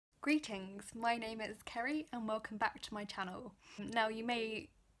Greetings, my name is Kerry and welcome back to my channel. Now you may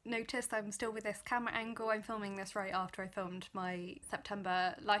notice I'm still with this camera angle. I'm filming this right after I filmed my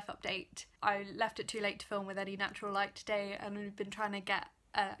September life update. I left it too late to film with any natural light today and I've been trying to get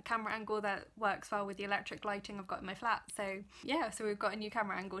a camera angle that works well with the electric lighting I've got in my flat. So yeah, so we've got a new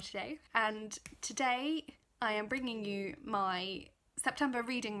camera angle today. And today I am bringing you my September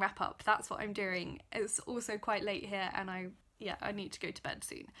reading wrap up. That's what I'm doing. It's also quite late here and I need to go to bed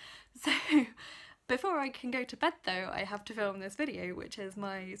soon. So before I can go to bed though, I have to film this video, which is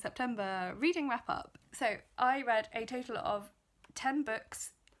my September reading wrap up. So I read a total of 10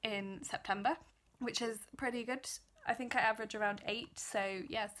 books in September, which is pretty good. I think I average around 8, so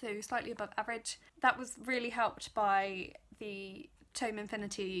yeah, so slightly above average. That was really helped by the Tome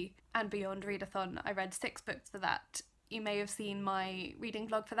Infinity and Beyond readathon. I read 6 books for that. You may have seen my reading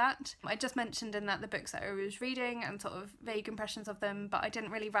vlog for that. I just mentioned in that the books that I was reading and sort of vague impressions of them, but I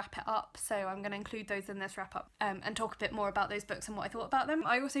didn't really wrap it up, so I'm going to include those in this wrap up and talk a bit more about those books and what I thought about them.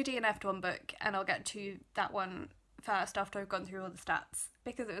 I also DNF'd one book and I'll get to that one first after I've gone through all the stats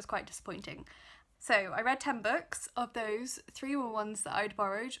because it was quite disappointing. So I read 10 books. Of those, 3 were ones that I'd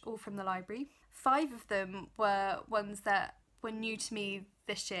borrowed, all from the library. 5 of them were ones that were new to me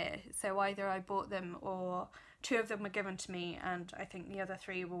this year, so either I bought them or 2 of them were given to me, and I think the other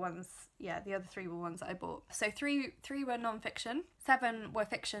 3 were ones, the other 3 were ones that I bought. So three were non-fiction, 7 were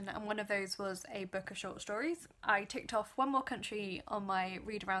fiction, and one of those was a book of short stories. I ticked off one more country on my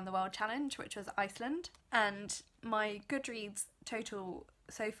Read Around the World challenge, which was Iceland, and my Goodreads total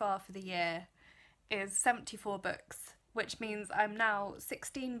so far for the year is 74 books, which means I'm now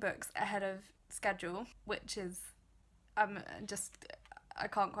 16 books ahead of schedule, which is, I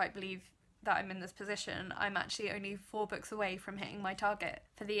can't quite believe that I'm in this position. I'm actually only 4 books away from hitting my target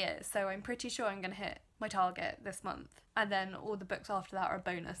for the year, so I'm pretty sure I'm going to hit my target this month, and then all the books after that are a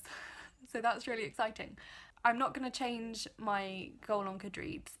bonus. So that's really exciting. I'm not going to change my goal on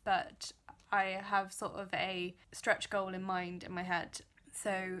Goodreads, but I have sort of a stretch goal in mind in my head,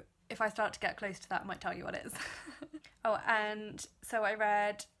 so if I start to get close to that I might tell you what it is. Oh, and so I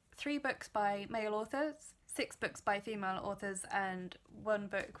read 3 books by male authors, 6 books by female authors, and 1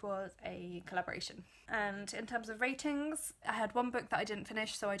 book was a collaboration. And in terms of ratings, I had 1 book that I didn't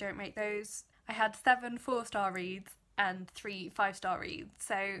finish, so I don't rate those. I had 7 4-star reads and 3 5-star reads.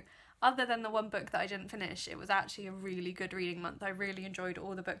 So other than the 1 book that I didn't finish, it was actually a really good reading month. I really enjoyed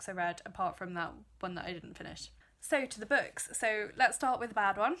all the books I read apart from that one that I didn't finish. So to the books. So let's start with the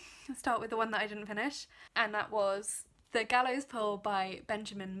bad one. Let's start with the one that I didn't finish, and that was The Gallows Pole by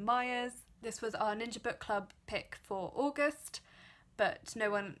Benjamin Myers. This was our Ninja Book Club pick for August, but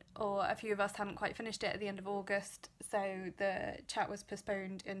no one, or a few of us, hadn't quite finished it at the end of August, so the chat was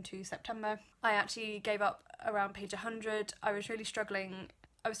postponed into September. I actually gave up around page 100. I was really struggling.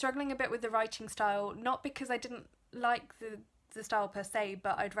 I was struggling a bit with the writing style, not because I didn't like the style per se,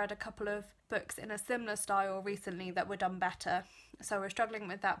 but I'd read a couple of books in a similar style recently that were done better, so I was struggling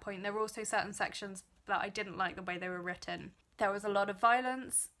with that point. There were also certain sections that I didn't like the way they were written. There was a lot of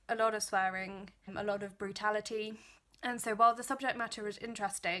violence, a lot of swearing, a lot of brutality, and so while the subject matter was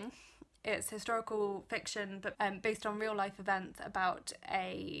interesting, it's historical fiction but based on real life events about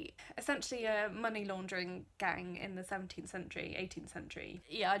essentially a money laundering gang in the 17th century, 18th century.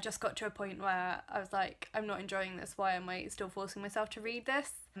 Yeah, I just got to a point where I was like, I'm not enjoying this, why am I still forcing myself to read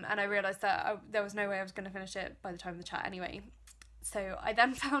this? And I realised that there was no way I was going to finish it by the time of the chat anyway. So I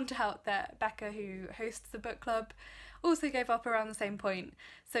then found out that Becca, who hosts the book club, also gave up around the same point.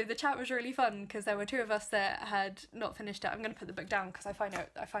 So the chat was really fun because there were 2 of us that had not finished it. I'm going to put the book down because I find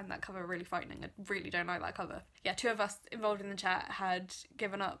that cover really frightening. I really don't like that cover. Yeah, 2 of us involved in the chat had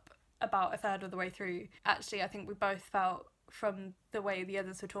given up about a third of the way through. Actually, I think we both felt from the way the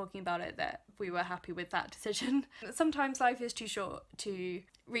others were talking about it that we were happy with that decision. Sometimes life is too short to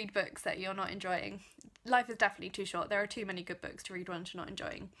read books that you're not enjoying. Life is definitely too short. There are too many good books to read ones you're not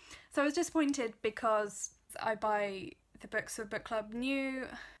enjoying. So I was disappointed because I buy the books for book club new.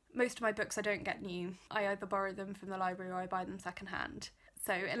 Most of my books I don't get new. I either borrow them from the library or I buy them secondhand.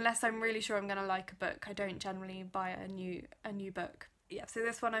 So unless I'm really sure I'm going to like a book, I don't generally buy a new book. Yeah, so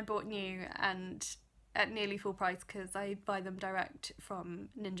this one I bought new and at nearly full price because I buy them direct from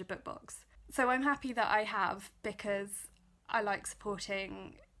Ninja Book Box. So I'm happy that I have because I like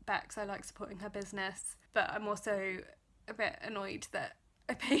supporting Bex, I like supporting her business, but I'm also a bit annoyed that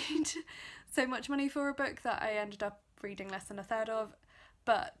I paid so much money for a book that I ended up reading less than a third of,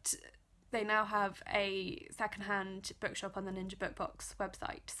 but they now have a secondhand bookshop on the Ninja Book Box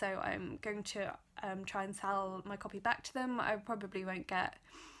website, so I'm going to try and sell my copy back to them. I probably won't get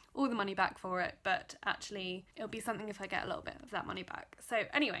all the money back for it, but actually it'll be something if I get a little bit of that money back. So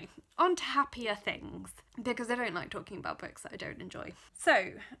anyway, on to happier things, because I don't like talking about books that I don't enjoy.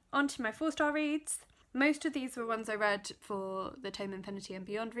 So on to my 4-star reads. Most of these were ones I read for the Tome Infinity and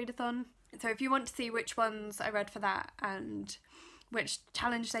Beyond readathon. So if you want to see which ones I read for that and which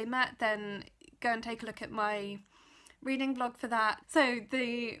challenge they met, then go and take a look at my reading vlog for that. So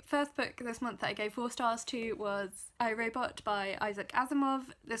the first book this month that I gave 4 stars to was I, Robot by Isaac Asimov.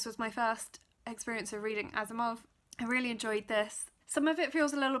 This was my first experience of reading Asimov. I really enjoyed this. Some of it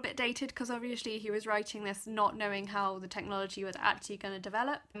feels a little bit dated because obviously he was writing this not knowing how the technology was actually going to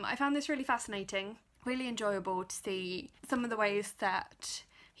develop. I found this really fascinating, really enjoyable to see some of the ways that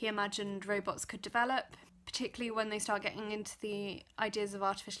he imagined robots could develop, particularly when they start getting into the ideas of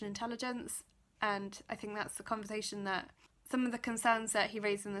artificial intelligence. And I think that's the conversation that some of the concerns that he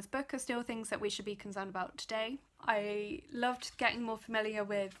raised in this book are still things that we should be concerned about today. I loved getting more familiar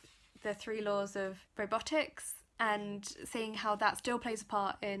with the 3 laws of robotics and seeing how that still plays a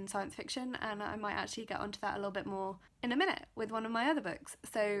part in science fiction, and I might actually get onto that a little bit more in a minute with one of my other books.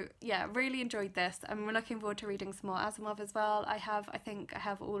 So yeah, really enjoyed this. I'm looking forward to reading some more Asimov as well. I think I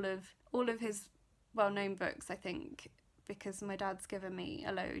have all of his well-known books, I think, because my dad's given me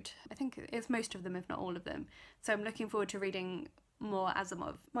a load. I think it's most of them, if not all of them. So I'm looking forward to reading more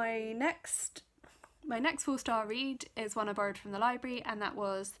Asimov. My next 4-star read is one I borrowed from the library, and that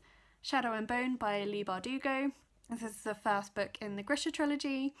was Shadow and Bone by Leigh Bardugo. This is the first book in the Grisha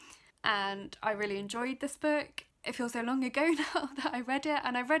trilogy, and I really enjoyed this book. It feels so long ago now that I read it,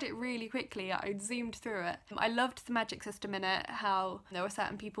 and I read it really quickly. I zoomed through it. I loved the magic system in it, how there were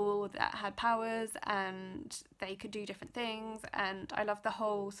certain people that had powers and they could do different things, and I loved the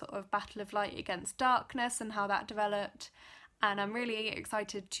whole sort of battle of light against darkness and how that developed. And I'm really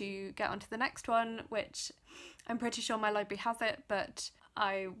excited to get onto the next one, which I'm pretty sure my library has it, but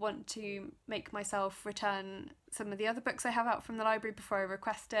I want to make myself return some of the other books I have out from the library before I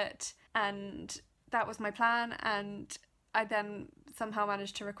request it, and that was my plan. And I then somehow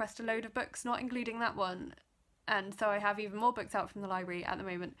managed to request a load of books, not including that one, and so I have even more books out from the library at the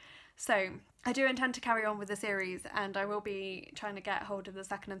moment. So I do intend to carry on with the series, and I will be trying to get hold of the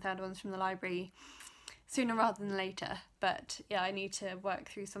second and third ones from the library sooner rather than later. But yeah, I need to work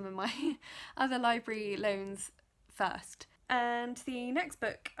through some of my other library loans first. And the next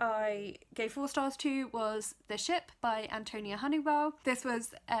book I gave 4 stars to was The Ship by Antonia Honeywell. This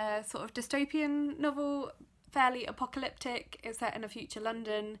was a sort of dystopian novel, fairly apocalyptic. It's set in a future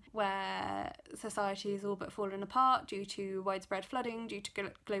London where society is all but fallen apart due to widespread flooding, due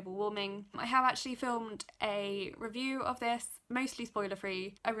to global warming. I have actually filmed a review of this, mostly spoiler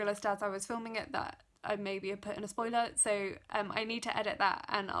free. I realised as I was filming it that I maybe have put in a spoiler, so I need to edit that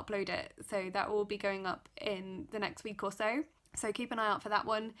and upload it, so that will be going up in the next week or so. So keep an eye out for that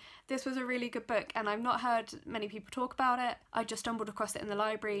one. This was a really good book, and I've not heard many people talk about it. I just stumbled across it in the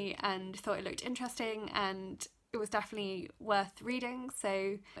library and thought it looked interesting, and it was definitely worth reading.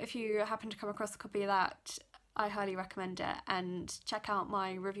 So if you happen to come across a copy of that, I highly recommend it, and check out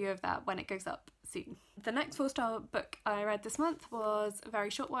my review of that when it goes up soon. The next 4-star book I read this month was a very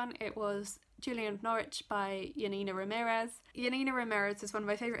short one. It was Julian of Norwich by Janina Ramirez. Janina Ramirez is one of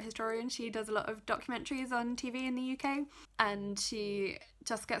my favourite historians. She does a lot of documentaries on TV in the UK, and she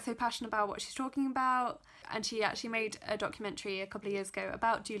just gets so passionate about what she's talking about. And she actually made a documentary a couple of years ago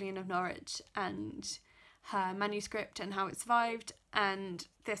about Julian of Norwich and her manuscript and how it survived, and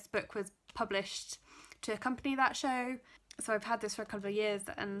this book was published to accompany that show. So I've had this for a couple of years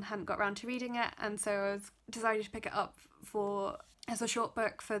and hadn't got around to reading it, and so I decided to pick it up as a short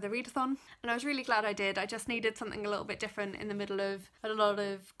book for the readathon, and I was really glad I did. I just needed something a little bit different in the middle of a lot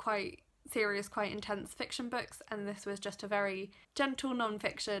of quite serious, quite intense fiction books, and this was just a very gentle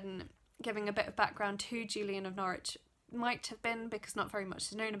non-fiction giving a bit of background to who Julian of Norwich might have been, because not very much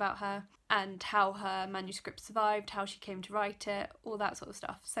is known about her, and how her manuscript survived, how she came to write it, all that sort of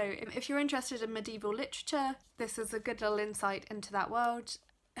stuff. So if you're interested in medieval literature, this is a good little insight into that world.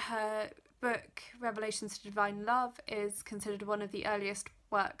 Her book, Revelations to Divine Love, is considered one of the earliest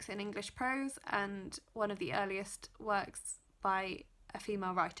works in English prose and one of the earliest works by a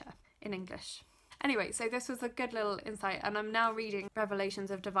female writer in English. Anyway, so this was a good little insight, and I'm now reading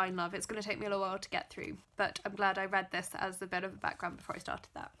Revelations of Divine Love. It's going to take me a little while to get through, but I'm glad I read this as a bit of a background before I started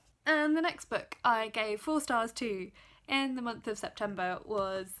that. And the next book I gave 4 stars to in the month of September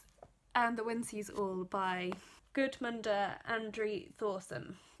was And the Wind Sees All by Gudmundur Andri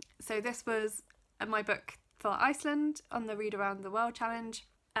Thorsson. So this was my book for Iceland on the Read Around the World Challenge.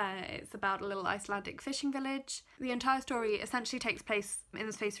 It's about a little Icelandic fishing village. The entire story essentially takes place in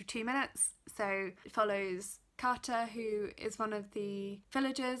the space of 2 minutes, so it follows Carter, who is one of the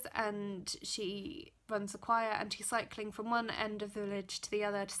villagers, and she runs a choir, and she's cycling from one end of the village to the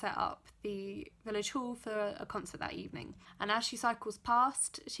other to set up the village hall for a concert that evening. And as she cycles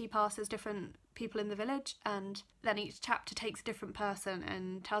past, she passes different people in the village, and then each chapter takes a different person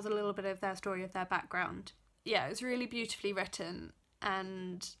and tells a little bit of their story, of their background. Yeah, it was really beautifully written,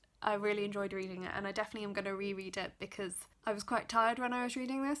 and I really enjoyed reading it, and I definitely am going to reread it because I was quite tired when I was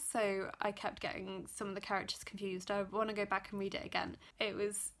reading this, so I kept getting some of the characters confused. I want to go back and read it again. It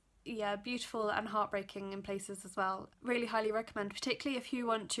was, yeah, beautiful and heartbreaking in places as well. Really highly recommend, particularly if you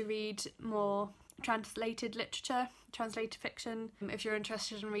want to read more translated literature, translated fiction. If you're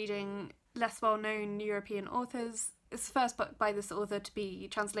interested in reading less well-known European authors, it's the first book by this author to be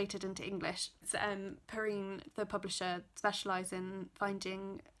translated into English. It's, Perrine, the publisher, specialise in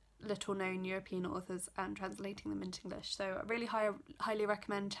finding little-known European authors and translating them into English. So I really highly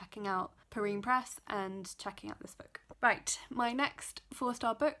recommend checking out Perrine Press and checking out this book. Right, my next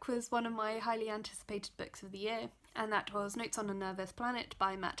 4-star book was one of my highly anticipated books of the year, and that was Notes on a Nervous Planet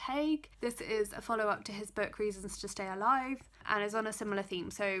by Matt Haig. This is a follow-up to his book Reasons to Stay Alive, and is on a similar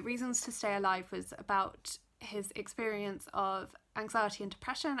theme. So Reasons to Stay Alive was about his experience of anxiety and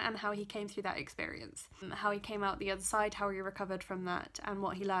depression and how he came through that experience, how he came out the other side, how he recovered from that, and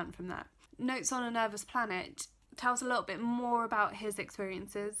what he learned from that. Notes on a Nervous Planet tells a little bit more about his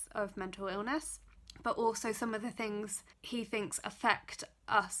experiences of mental illness, but also some of the things he thinks affect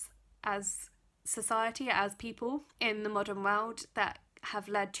us as society, as people in the modern world, that have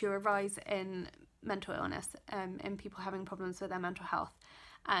led to a rise in mental illness, in people having problems with their mental health,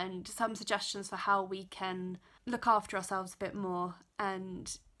 and some suggestions for how we can look after ourselves a bit more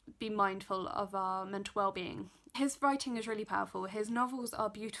and be mindful of our mental well-being. His writing is really powerful, his novels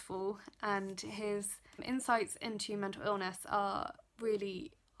are beautiful, and his insights into mental illness are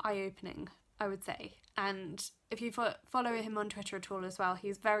really eye-opening, I would say. And if you follow him on Twitter at all as well,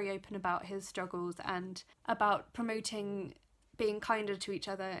 he's very open about his struggles and about promoting being kinder to each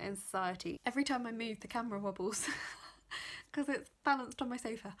other in society. Every time I move, the camera wobbles because it's balanced on my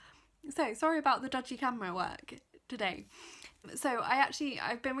sofa. So sorry about the dodgy camera work today. So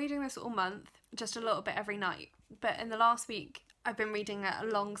I've been reading this all month, just a little bit every night, but in the last week I've been reading it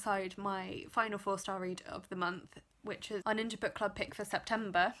alongside my final 4-star read of the month, which is our Ninja Book Club pick for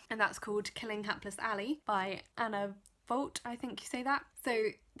September, and that's called Killing Hapless Alley by Vaught, I think you say that. So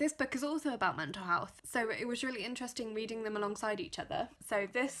this book is also about mental health, so it was really interesting reading them alongside each other. So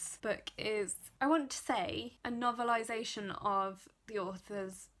this book is, I want to say, a novelisation of the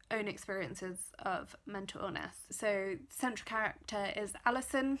author's own experiences of mental illness. So the central character is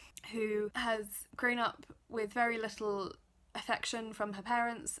Alison, who has grown up with very little affection from her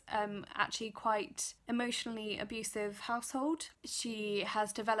parents, actually quite emotionally abusive household. She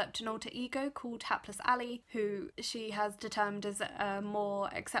has developed an alter ego called Hapless Alley, who she has determined is a more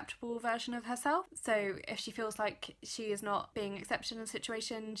acceptable version of herself. So if she feels like she is not being accepted in a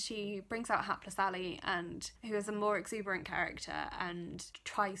situation, she brings out Hapless Alley, and who is a more exuberant character and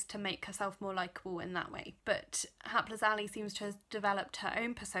tries to make herself more likeable in that way. But Hapless Alley seems to have developed her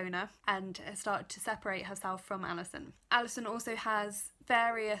own persona and has started to separate herself from Alison. Alison also has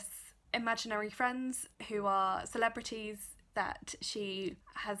various imaginary friends who are celebrities that she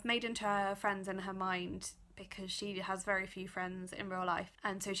has made into her friends in her mind because she has very few friends in real life,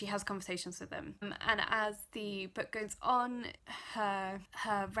 and so she has conversations with them. And as the book goes on, her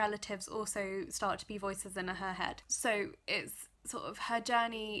relatives also start to be voices in her head. So it's sort of her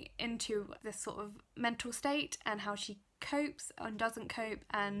journey into this sort of mental state and how she copes and doesn't cope,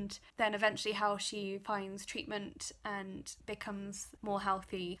 and then eventually how she finds treatment and becomes more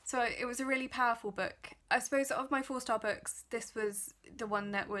healthy. So it was a really powerful book. I suppose of my 4-star books, this was the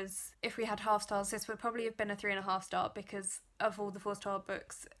one that was, if we had half stars, this would probably have been a 3.5 star, because of all the 4-star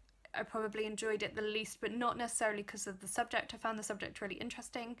books I probably enjoyed it the least, but not necessarily because of the subject. I found the subject really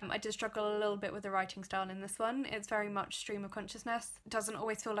interesting. I did struggle a little bit with the writing style in this one. It's very much stream of consciousness. It doesn't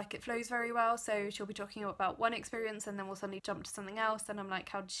always feel like it flows very well, so she'll be talking about one experience and then we'll suddenly jump to something else, and I'm like,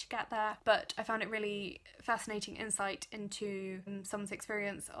 how did she get there? But I found it really fascinating insight into someone's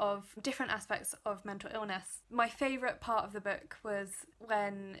experience of different aspects of mental illness. My favourite part of the book was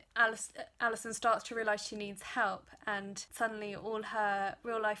when Alison starts to realise she needs help, and suddenly all her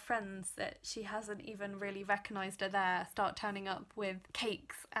real life friends that she hasn't even really recognised are there start turning up with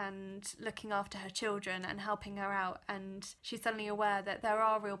cakes and looking after her children and helping her out, and she's suddenly aware that there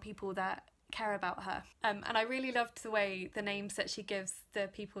are real people that care about her. And I really loved the way the names that she gives the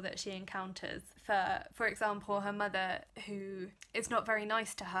people that she encounters. For example, her mother, who is not very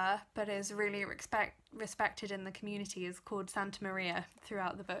nice to her but is really respected in the community, is called Santa Maria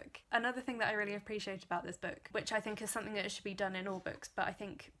throughout the book. Another thing that I really appreciate about this book, which I think is something that should be done in all books, but I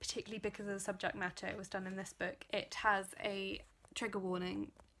think particularly because of the subject matter it was done in this book, it has a trigger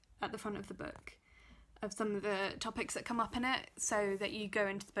warning at the front of the book of some of the topics that come up in it, so that you go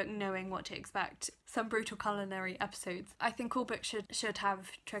into the book knowing what to expect. Some brutal culinary episodes. I think all books should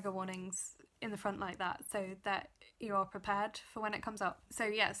have trigger warnings in the front like that, so that you are prepared for when it comes up. So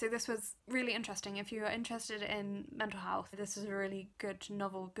yeah, so this was really interesting. If you are interested in mental health, this is a really good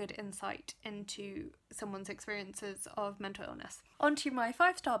novel, good insight into someone's experiences of mental illness. On to my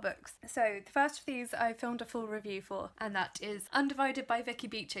 5-star books. So the first of these I filmed a full review for, and that is Undivided by Vicky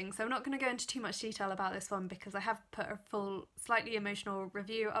Beeching. So I'm not going to go into too much detail about this one because I have put a full, slightly emotional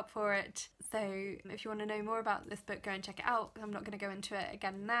review up for it. So if you want to know more about this book, go and check it out. I'm not going to go into it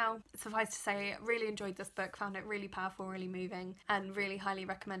again now. Suffice to say, really enjoyed this book, found it really powerful, really moving, and really highly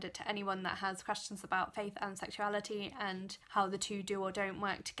recommend it to anyone that has questions about faith and sexuality and how the two do or don't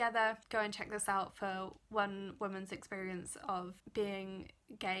work together. Go and check this out for one woman's experience of being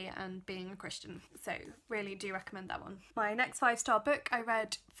gay and being a Christian. So really do recommend that one. My next 5-star book I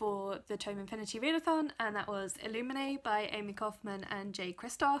read for the Tome Infinity Readathon, and that was Illuminate by Amie Kaufman and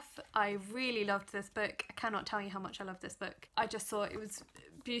Kristoff. I really loved this book. I cannot tell you how much I loved this book. I just thought it was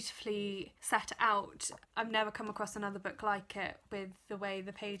beautifully set out. I've never come across another book like it, with the way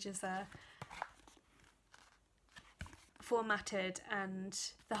the pages are formatted and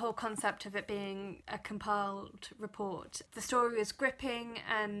the whole concept of it being a compiled report. The story was gripping,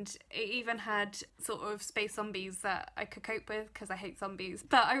 and it even had sort of space zombies that I could cope with because I hate zombies.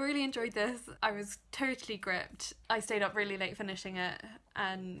 But I really enjoyed this. I was totally gripped. I stayed up really late finishing it,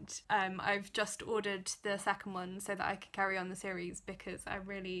 and I've just ordered the second one so that I can carry on the series because I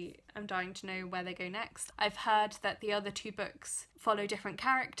really am dying to know where they go next. I've heard that the other 2 books follow different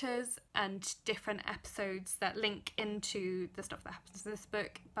characters and different episodes that link into the stuff that happens in this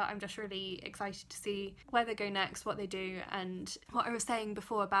book, but I'm just really excited to see where they go next, what they do. And what I was saying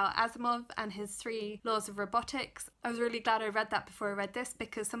before about Asimov and his 3 laws of robotics, I was really glad I read that before I read this,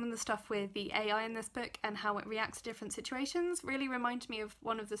 because some of the stuff with the AI in this book and how it reacts to different situations really reminded me of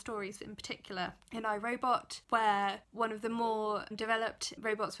one of the stories in particular in iRobot, where one of the more developed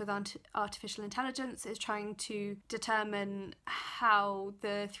robots with artificial intelligence is trying to determine how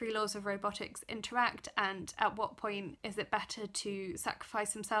the 3 laws of robotics interact, and at what point is it better to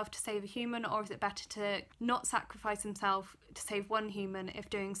sacrifice himself to save a human, or is it better to not sacrifice himself to save one human if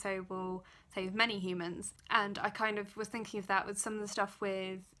doing so will save many humans. And I kind of was thinking of that with some of the stuff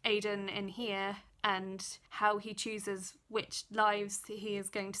with Aiden in here, and how he chooses which lives he is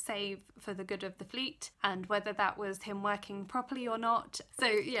going to save for the good of the fleet, and whether that was him working properly or not. So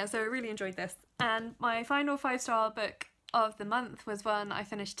yeah, so I really enjoyed this. And my final 5-star book of the month was one I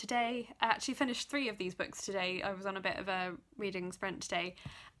finished today. I actually finished 3 of these books today. I was on a bit of a reading sprint today,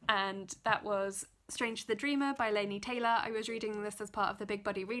 and that was Strange the Dreamer by Laini Taylor. I was reading this as part of the Big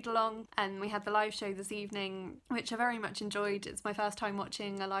Buddy read along, and we had the live show this evening, which I very much enjoyed. It's my first time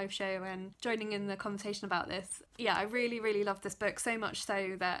watching a live show and joining in the conversation about this. Yeah, I really, really loved this book, so much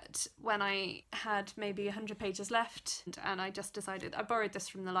so that when I had maybe 100 pages left, and I just decided, I borrowed this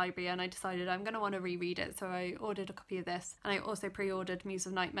from the library, and I decided I'm going to want to reread it, so I ordered a copy of this, and I also pre-ordered Muse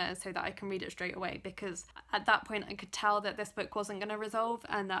of Nightmares so that I can read it straight away, because at that point I could tell that this book wasn't going to resolve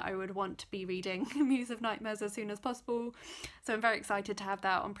and that I would want to be reading Muse of Nightmares as soon as possible. So I'm very excited to have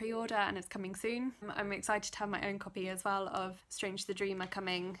that on pre-order, and it's coming soon. I'm excited to have my own copy as well of Strange the Dreamer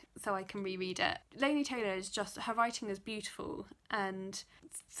coming so I can reread it. Laini Taylor is just, her writing is beautiful, and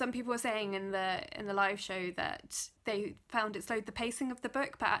some people were saying in the live show that they found it slowed the pacing of the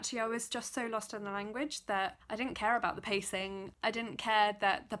book, but actually I was just so lost in the language that I didn't care about the pacing. I didn't care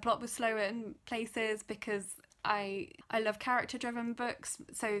that the plot was slower in places, because I love character-driven books,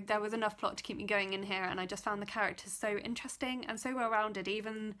 so there was enough plot to keep me going in here, and I just found the characters so interesting and so well-rounded.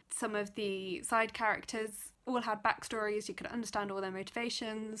 Even some of the side characters all had backstories, you could understand all their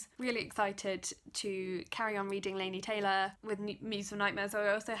motivations. Really excited to carry on reading Laini Taylor with Muse of Nightmares. I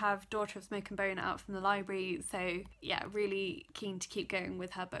also have Daughter of Smoke and Bone out from the library, so yeah, really keen to keep going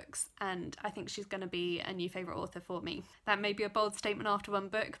with her books, and I think she's going to be a new favourite author for me. That may be a bold statement after one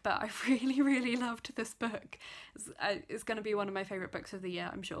book, but I really, really loved this book. It's going to be one of my favourite books of the year,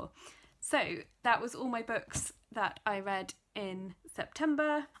 I'm sure. So that was all my books that I read in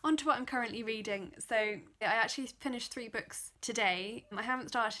September. On to what I'm currently reading. So I actually finished 3 books today. I haven't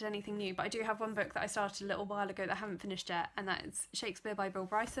started anything new, but I do have one book that I started a little while ago that I haven't finished yet, and that is Shakespeare by Bill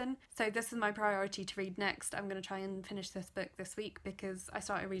Bryson. So this is my priority to read next. I'm going to try and finish this book this week because I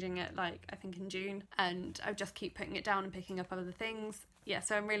started reading it I think in June, and I just keep putting it down and picking up other things. Yeah,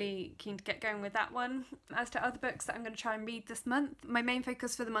 so I'm really keen to get going with that one. As to other books that I'm going to try and read this month, my main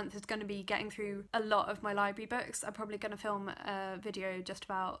focus for the month is going to be getting through a lot of my library books. I'm probably going to film a video just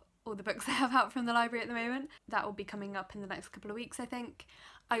about all the books I have out from the library at the moment. That will be coming up in the next couple of weeks, I think.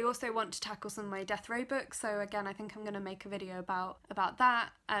 I also want to tackle some of my death row books, so again, I think I'm going to make a video about that.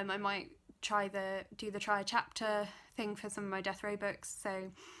 I might do the try a chapter thing for some of my death row books, so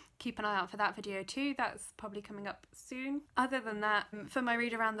keep an eye out for that video too. That's probably coming up soon. Other than that, for my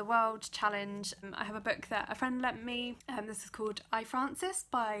Read Around the World challenge, I have a book that a friend lent me. This is called I, Francis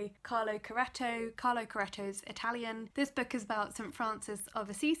by Carlo Carretto. Carlo Carretto's Italian. This book is about St. Francis of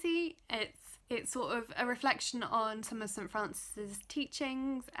Assisi. It's sort of a reflection on some of St. Francis's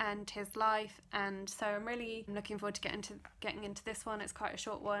teachings and his life, and so I'm really looking forward to getting into this one. It's quite a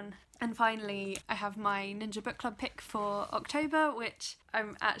short one. And finally, I have my Ninja Book Club pick for October, which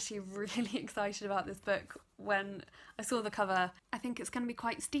I'm actually really excited about this book. When I saw the cover, I think it's going to be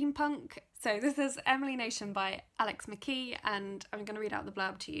quite steampunk. So this is Emily Nation by Alex McKee, and I'm going to read out the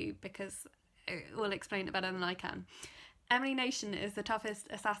blurb to you because it will explain it better than I can. Emily Nation is the toughest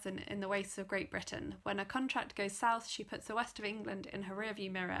assassin in the wastes of Great Britain. When a contract goes south, she puts the west of England in her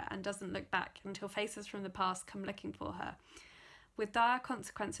rearview mirror and doesn't look back until faces from the past come looking for her. With dire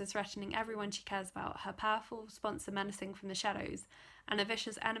consequences threatening everyone she cares about, her powerful sponsor menacing from the shadows, and a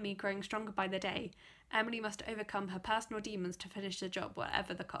vicious enemy growing stronger by the day, Emily must overcome her personal demons to finish the job,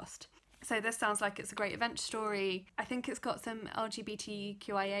 whatever the cost. So this sounds like it's a great adventure story. I think it's got some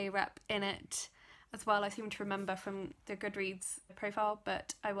LGBTQIA rep in it as well, I seem to remember from the Goodreads profile,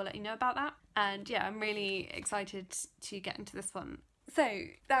 but I will let you know about that. And yeah, I'm really excited to get into this one. So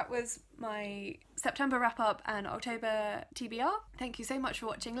that was my September wrap up and October TBR. Thank you so much for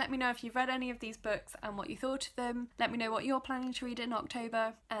watching. Let me know if you've read any of these books and what you thought of them. Let me know what you're planning to read in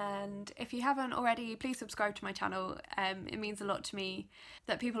October. And if you haven't already, please subscribe to my channel. It means a lot to me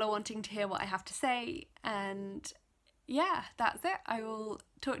that people are wanting to hear what I have to say. And yeah, that's it. I will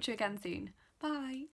talk to you again soon. Bye.